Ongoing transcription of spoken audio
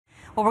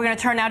Well, we're going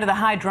to turn now to the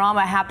high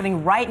drama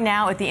happening right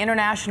now at the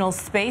International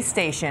Space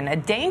Station. A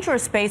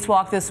dangerous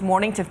spacewalk this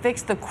morning to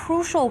fix the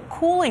crucial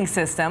cooling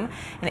system.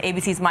 And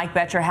ABC's Mike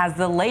Betcher has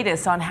the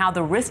latest on how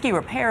the risky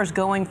repairs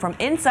going from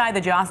inside the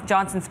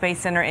Johnson Space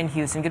Center in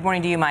Houston. Good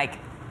morning to you, Mike.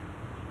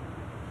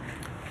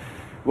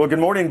 Well, good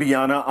morning,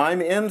 Bianna.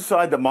 I'm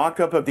inside the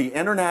mock-up of the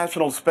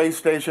International Space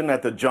Station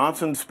at the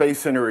Johnson Space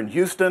Center in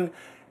Houston.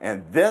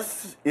 And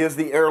this is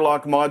the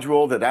airlock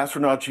module that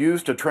astronauts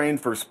use to train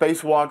for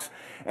spacewalks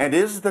and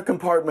is the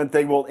compartment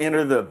they will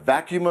enter the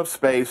vacuum of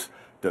space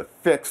to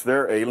fix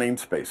their alien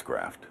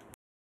spacecraft.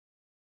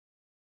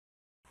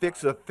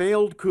 Fix a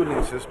failed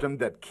cooling system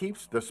that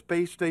keeps the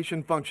space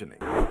station functioning.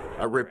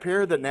 A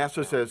repair that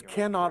NASA says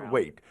cannot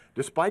wait,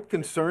 despite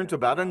concerns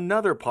about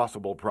another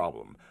possible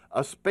problem,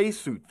 a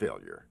spacesuit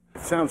failure.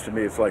 It sounds to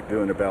me it's like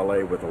doing a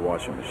ballet with a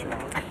washing machine.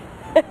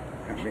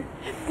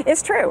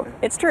 It's true.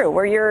 It's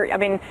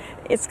true.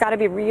 It's got to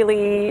be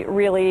really,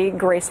 really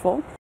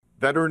graceful.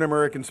 Veteran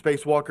American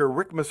spacewalker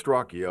Rick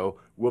Mastracchio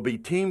will be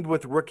teamed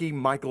with rookie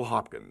Michael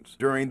Hopkins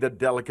during the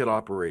delicate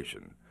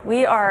operation.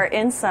 We are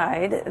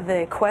inside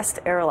the Quest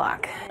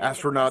airlock.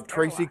 Astronaut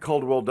Tracy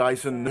Caldwell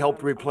Dyson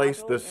helped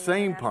replace the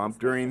same pump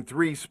during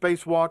 3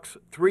 spacewalks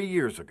 3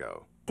 years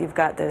ago. You've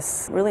got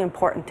this really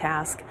important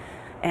task,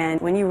 and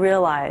when you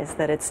realize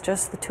that it's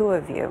just the two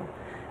of you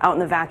out in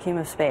the vacuum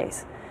of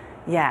space,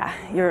 yeah,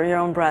 your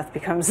own breath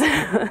becomes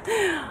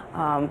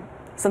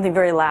something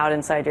very loud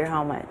inside your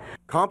helmet.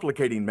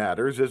 Complicating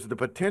matters is the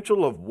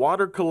potential of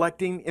water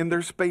collecting in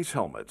their space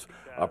helmets,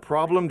 a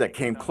problem that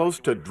came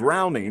close to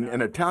drowning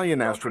an Italian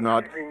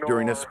astronaut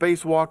during a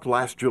spacewalk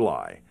last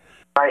July.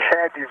 My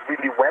head is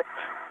really wet.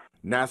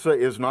 NASA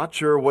is not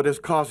sure what is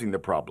causing the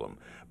problem,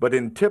 but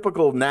in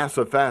typical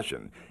NASA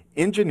fashion,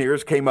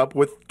 engineers came up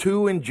with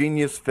 2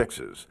 ingenious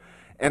fixes: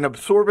 an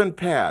absorbent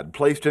pad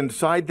placed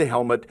inside the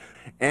helmet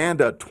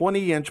and a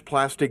 20-inch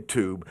plastic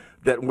tube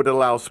that would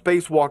allow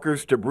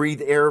spacewalkers to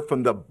breathe air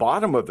from the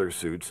bottom of their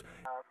suits.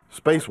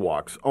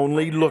 Spacewalks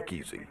only look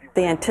easy.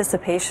 The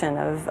anticipation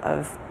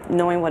of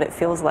knowing what it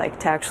feels like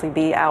to actually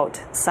be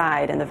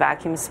outside in the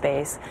vacuum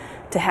space,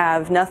 to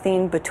have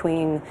nothing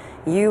between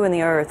you and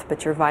the Earth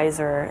but your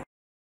visor.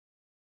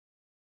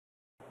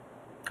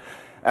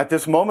 At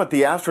this moment,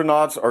 the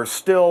astronauts are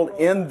still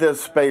in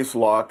this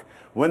spacelock.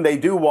 When they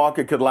do walk,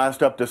 it could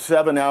last up to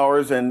 7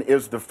 hours and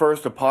is the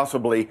first of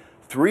possibly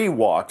 3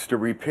 walks to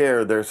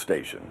repair their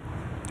station.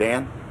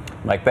 Dan?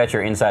 Mike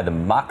Betcher inside the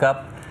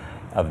mock-up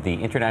of the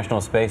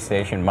International Space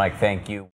Station. Mike, thank you.